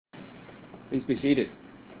Please be seated.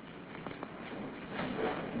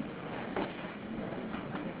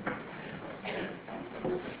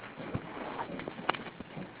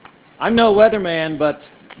 I'm no weatherman, but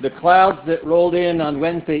the clouds that rolled in on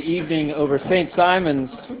Wednesday evening over St. Simon's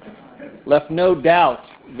left no doubt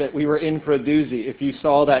that we were in for a doozy if you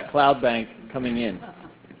saw that cloud bank coming in.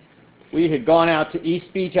 We had gone out to East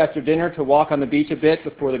Beach after dinner to walk on the beach a bit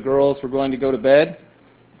before the girls were going to go to bed.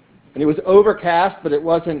 And it was overcast, but it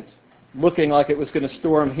wasn't looking like it was going to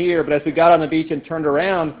storm here. But as we got on the beach and turned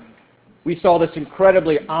around, we saw this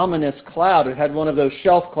incredibly ominous cloud. It had one of those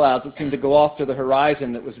shelf clouds that seemed to go off to the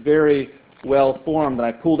horizon that was very well formed. And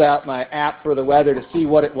I pulled out my app for the weather to see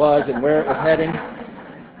what it was and where it was heading.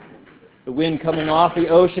 The wind coming off the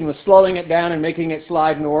ocean was slowing it down and making it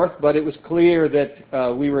slide north, but it was clear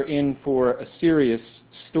that we were in for a serious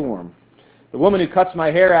storm. The woman who cuts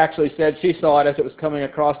my hair actually said she saw it as it was coming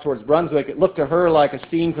across towards Brunswick. It looked to her like a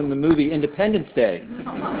scene from the movie Independence Day,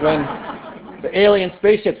 when the alien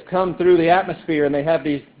spaceships come through the atmosphere and they have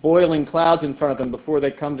these boiling clouds in front of them before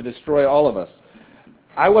they come to destroy all of us.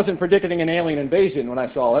 I wasn't predicting an alien invasion when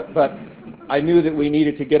I saw it, but I knew that we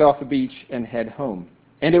needed to get off the beach and head home.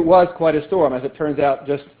 And it was quite a storm, as it turns out,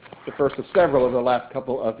 just the first of several over the last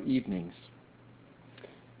couple of evenings.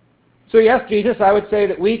 So yes, Jesus, I would say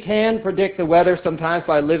that we can predict the weather sometimes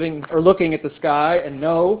by living or looking at the sky, and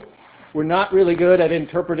no, we're not really good at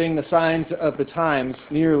interpreting the signs of the times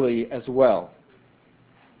nearly as well.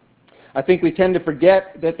 I think we tend to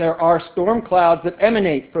forget that there are storm clouds that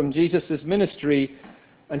emanate from Jesus' ministry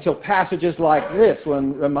until passages like this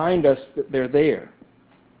one remind us that they're there.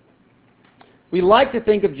 We like to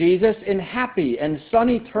think of Jesus in happy and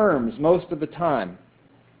sunny terms most of the time.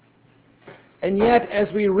 And yet, as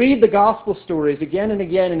we read the gospel stories again and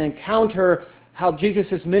again and encounter how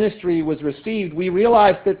Jesus' ministry was received, we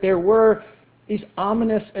realize that there were these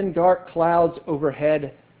ominous and dark clouds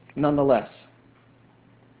overhead nonetheless.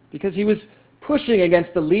 Because he was pushing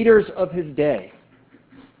against the leaders of his day.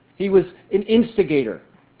 He was an instigator,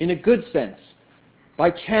 in a good sense,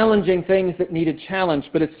 by challenging things that needed challenge,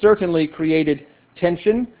 but it certainly created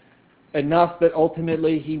tension enough that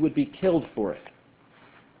ultimately he would be killed for it.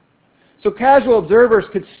 So casual observers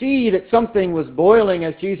could see that something was boiling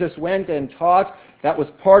as Jesus went and taught. That was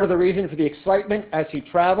part of the reason for the excitement as he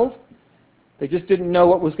traveled. They just didn't know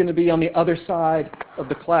what was going to be on the other side of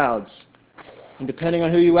the clouds. And depending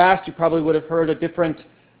on who you asked, you probably would have heard a different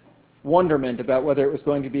wonderment about whether it was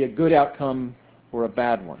going to be a good outcome or a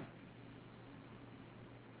bad one.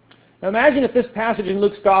 Now imagine if this passage in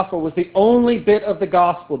Luke's gospel was the only bit of the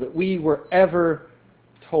gospel that we were ever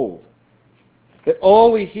told. That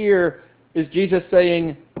all we hear is Jesus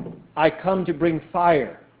saying, I come to bring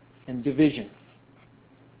fire and division.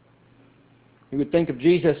 We would think of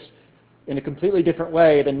Jesus in a completely different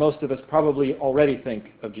way than most of us probably already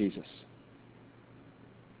think of Jesus.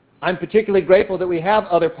 I'm particularly grateful that we have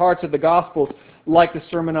other parts of the Gospels like the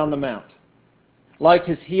Sermon on the Mount, like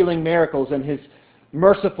his healing miracles and his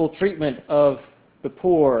merciful treatment of the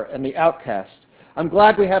poor and the outcast. I'm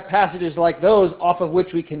glad we have passages like those off of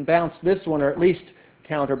which we can bounce this one or at least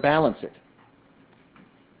counterbalance it.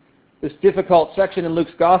 This difficult section in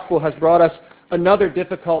Luke's Gospel has brought us another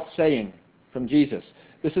difficult saying from Jesus.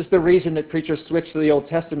 This is the reason that preachers switch to the Old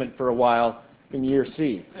Testament for a while in year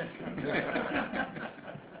C.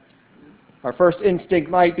 Our first instinct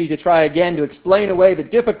might be to try again to explain away the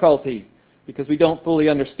difficulty because we don't fully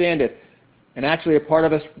understand it. And actually a part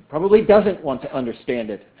of us probably doesn't want to understand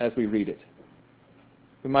it as we read it.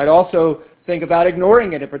 We might also think about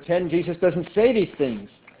ignoring it and pretend Jesus doesn't say these things.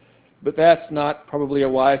 But that's not probably a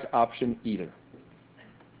wise option either.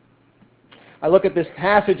 I look at this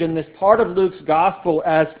passage and this part of Luke's gospel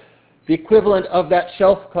as the equivalent of that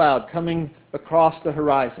shelf cloud coming across the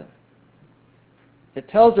horizon. It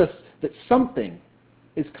tells us that something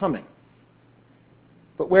is coming.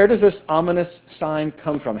 But where does this ominous sign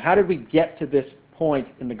come from? How did we get to this point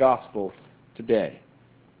in the gospel today?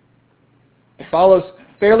 It follows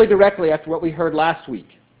fairly directly after what we heard last week.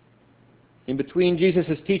 In between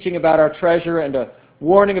Jesus' teaching about our treasure and a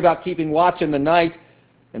warning about keeping watch in the night,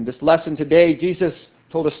 and this lesson today, Jesus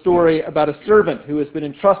told a story about a servant who has been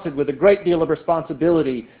entrusted with a great deal of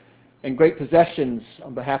responsibility and great possessions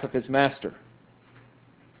on behalf of his master.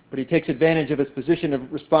 But he takes advantage of his position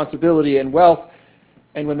of responsibility and wealth,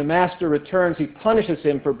 and when the master returns, he punishes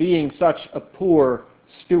him for being such a poor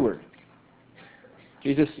steward.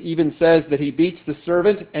 Jesus even says that he beats the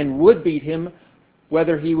servant and would beat him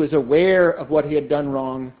whether he was aware of what he had done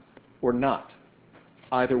wrong or not.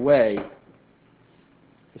 Either way,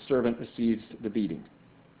 the servant receives the beating.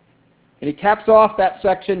 And he caps off that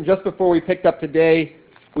section just before we picked up today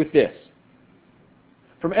with this.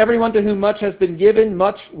 From everyone to whom much has been given,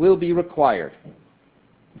 much will be required.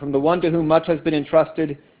 From the one to whom much has been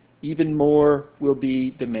entrusted, even more will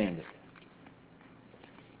be demanded.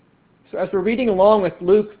 So as we're reading along with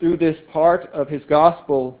Luke through this part of his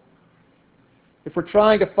gospel, if we're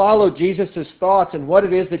trying to follow Jesus' thoughts and what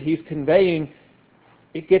it is that he's conveying,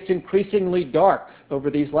 it gets increasingly dark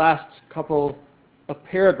over these last couple of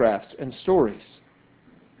paragraphs and stories.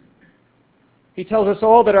 He tells us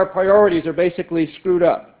all that our priorities are basically screwed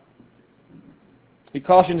up. He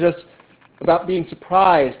cautions us about being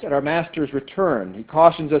surprised at our master's return. He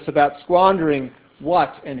cautions us about squandering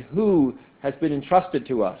what and who has been entrusted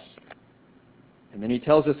to us. And then he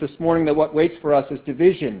tells us this morning that what waits for us is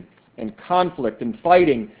division and conflict and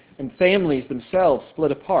fighting and families themselves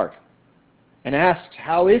split apart. And asks,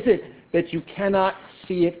 how is it that you cannot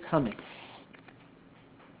see it coming?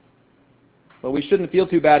 Well, we shouldn't feel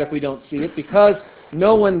too bad if we don't see it, because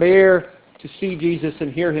no one there to see Jesus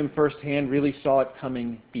and hear him firsthand really saw it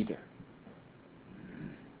coming either.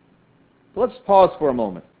 Let's pause for a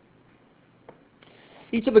moment.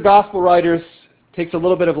 Each of the gospel writers takes a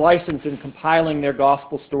little bit of license in compiling their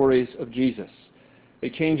gospel stories of Jesus.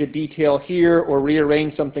 They change a detail here or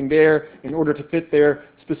rearrange something there in order to fit their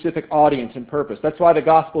specific audience and purpose. That's why the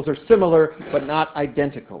Gospels are similar but not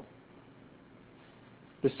identical.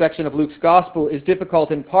 This section of Luke's Gospel is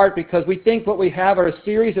difficult in part because we think what we have are a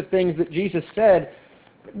series of things that Jesus said,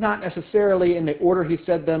 but not necessarily in the order he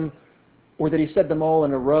said them, or that he said them all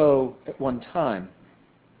in a row at one time.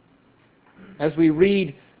 As we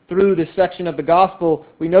read through this section of the gospel,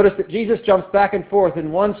 we notice that Jesus jumps back and forth.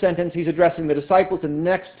 In one sentence, he's addressing the disciples, and the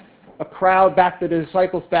next, a crowd, back to the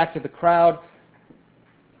disciples, back to the crowd.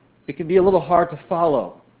 It can be a little hard to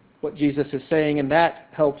follow what Jesus is saying, and that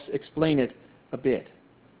helps explain it a bit.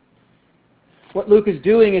 What Luke is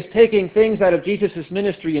doing is taking things out of Jesus'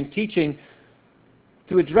 ministry and teaching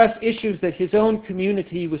to address issues that his own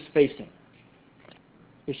community was facing.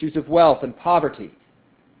 Issues of wealth and poverty.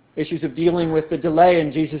 Issues of dealing with the delay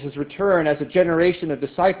in Jesus' return as a generation of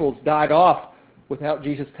disciples died off without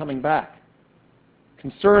Jesus coming back.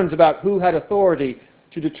 Concerns about who had authority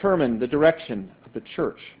to determine the direction of the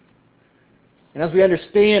church. And as we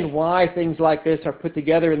understand why things like this are put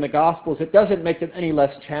together in the Gospels, it doesn't make them any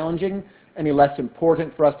less challenging, any less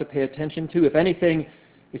important for us to pay attention to. If anything,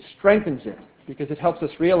 it strengthens it, because it helps us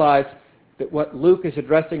realize that what Luke is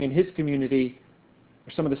addressing in his community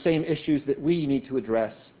are some of the same issues that we need to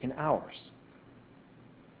address in ours.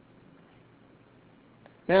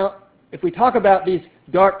 Now, if we talk about these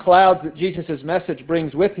dark clouds that Jesus' message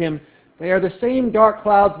brings with him, they are the same dark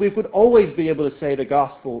clouds we would always be able to say the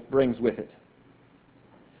gospel brings with it.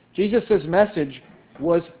 Jesus' message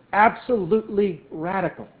was absolutely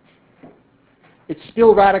radical. It's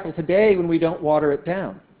still radical today when we don't water it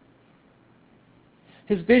down.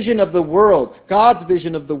 His vision of the world, God's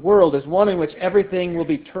vision of the world, is one in which everything will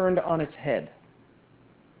be turned on its head.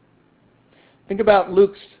 Think about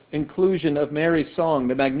Luke's inclusion of Mary's song,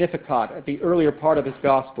 the Magnificat, at the earlier part of his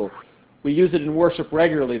gospel. We use it in worship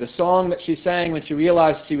regularly, the song that she sang when she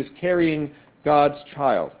realized she was carrying God's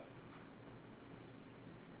child.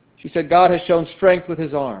 She said, God has shown strength with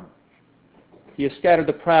his arm. He has scattered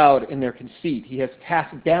the proud in their conceit. He has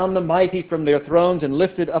cast down the mighty from their thrones and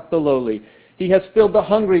lifted up the lowly. He has filled the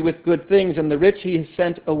hungry with good things, and the rich he has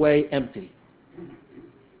sent away empty.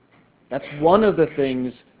 That's one of the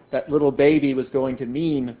things that little baby was going to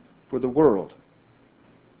mean for the world.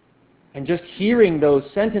 And just hearing those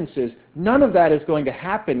sentences, none of that is going to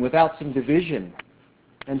happen without some division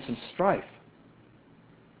and some strife.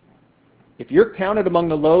 If you're counted among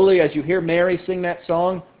the lowly as you hear Mary sing that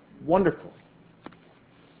song, wonderful.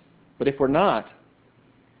 But if we're not,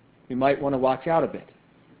 we might want to watch out a bit.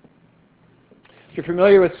 If you're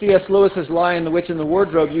familiar with C.S. Lewis's Lion, the Witch, and the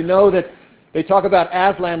Wardrobe, you know that they talk about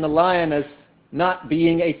Aslan the lion as not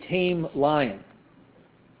being a tame lion,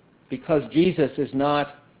 because Jesus is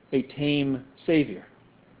not a tame Savior.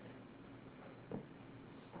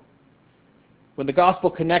 When the gospel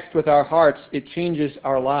connects with our hearts, it changes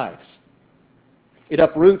our lives. It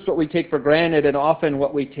uproots what we take for granted and often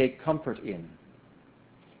what we take comfort in.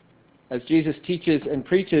 As Jesus teaches and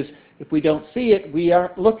preaches, if we don't see it, we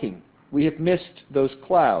aren't looking. We have missed those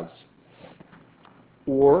clouds.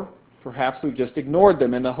 Or perhaps we've just ignored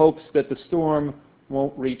them in the hopes that the storm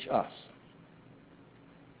won't reach us.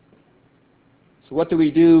 So what do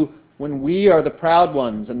we do when we are the proud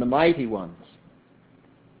ones and the mighty ones?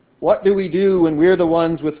 What do we do when we're the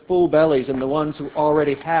ones with full bellies and the ones who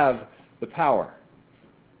already have the power?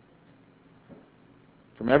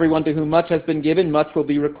 From everyone to whom much has been given, much will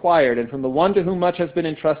be required, and from the one to whom much has been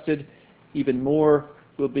entrusted, even more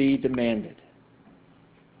will be demanded.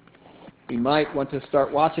 we might want to start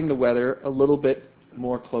watching the weather a little bit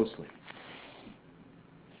more closely.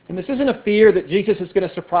 And this isn't a fear that Jesus is going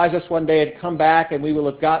to surprise us one day and come back and we will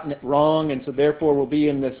have gotten it wrong, and so therefore we'll be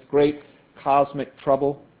in this great cosmic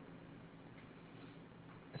trouble.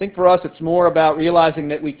 I think for us it's more about realizing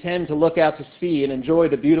that we tend to look out to sea and enjoy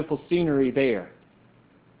the beautiful scenery there.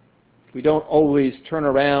 We don't always turn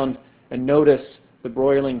around and notice the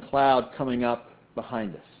broiling cloud coming up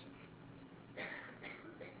behind us.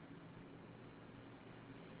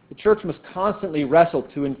 The church must constantly wrestle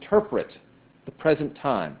to interpret the present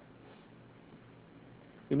time.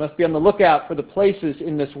 We must be on the lookout for the places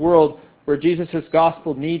in this world where Jesus'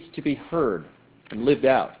 gospel needs to be heard and lived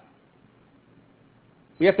out.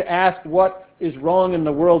 We have to ask what is wrong in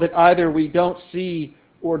the world that either we don't see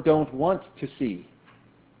or don't want to see.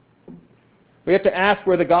 We have to ask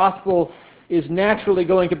where the gospel is naturally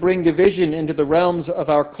going to bring division into the realms of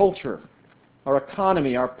our culture, our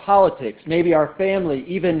economy, our politics, maybe our family,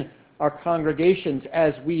 even our congregations,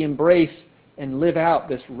 as we embrace and live out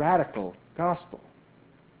this radical gospel.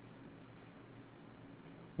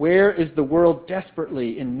 Where is the world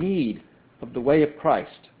desperately in need of the way of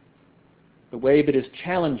Christ, the way that is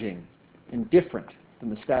challenging and different than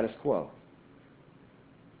the status quo?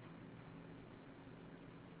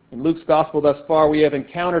 In Luke's gospel thus far, we have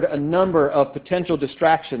encountered a number of potential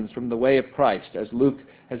distractions from the way of Christ as Luke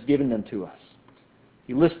has given them to us.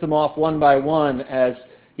 He lists them off one by one as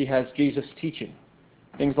he has Jesus teaching.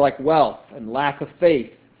 Things like wealth and lack of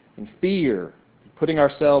faith and fear, putting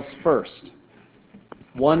ourselves first.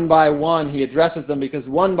 One by one he addresses them because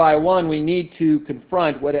one by one we need to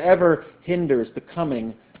confront whatever hinders the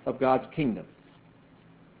coming of God's kingdom.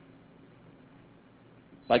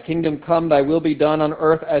 Thy kingdom come, thy will be done on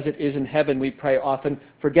earth as it is in heaven, we pray often,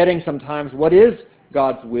 forgetting sometimes what is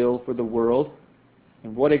God's will for the world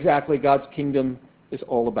and what exactly God's kingdom is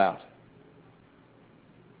all about.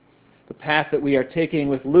 The path that we are taking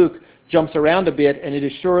with Luke jumps around a bit, and it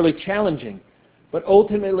is surely challenging. But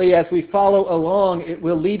ultimately, as we follow along, it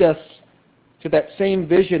will lead us to that same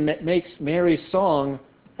vision that makes Mary's song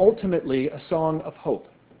ultimately a song of hope.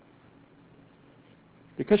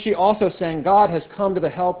 Because she also sang, God has come to the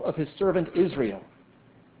help of his servant Israel,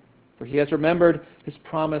 for he has remembered his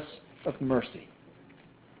promise of mercy.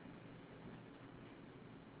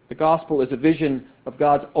 The gospel is a vision of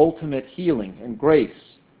God's ultimate healing and grace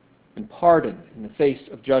and pardon in the face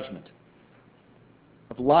of judgment,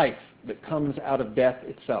 of life that comes out of death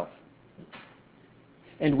itself.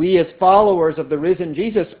 And we as followers of the risen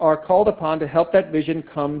Jesus are called upon to help that vision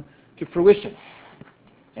come to fruition.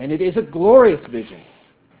 And it is a glorious vision.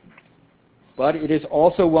 But it is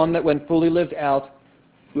also one that, when fully lived out,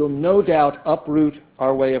 will no doubt uproot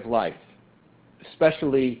our way of life,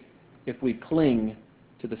 especially if we cling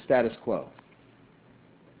to the status quo.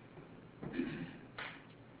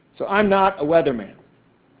 So I'm not a weatherman.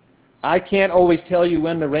 I can't always tell you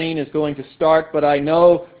when the rain is going to start, but I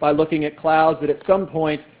know by looking at clouds that at some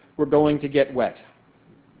point we're going to get wet.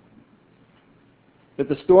 That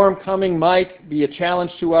the storm coming might be a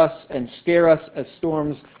challenge to us and scare us as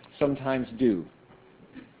storms sometimes do.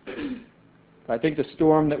 But I think the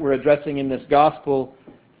storm that we're addressing in this gospel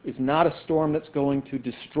is not a storm that's going to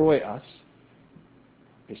destroy us.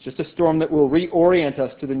 It's just a storm that will reorient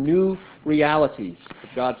us to the new realities of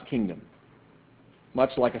God's kingdom,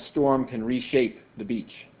 much like a storm can reshape the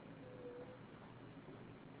beach.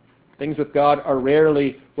 Things with God are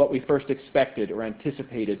rarely what we first expected or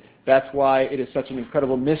anticipated. That's why it is such an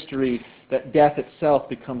incredible mystery that death itself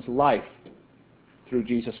becomes life through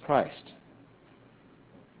Jesus Christ.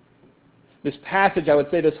 This passage, I would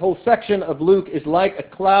say, this whole section of Luke is like a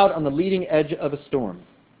cloud on the leading edge of a storm.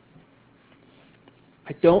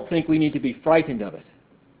 I don't think we need to be frightened of it,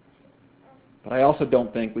 but I also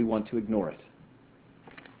don't think we want to ignore it.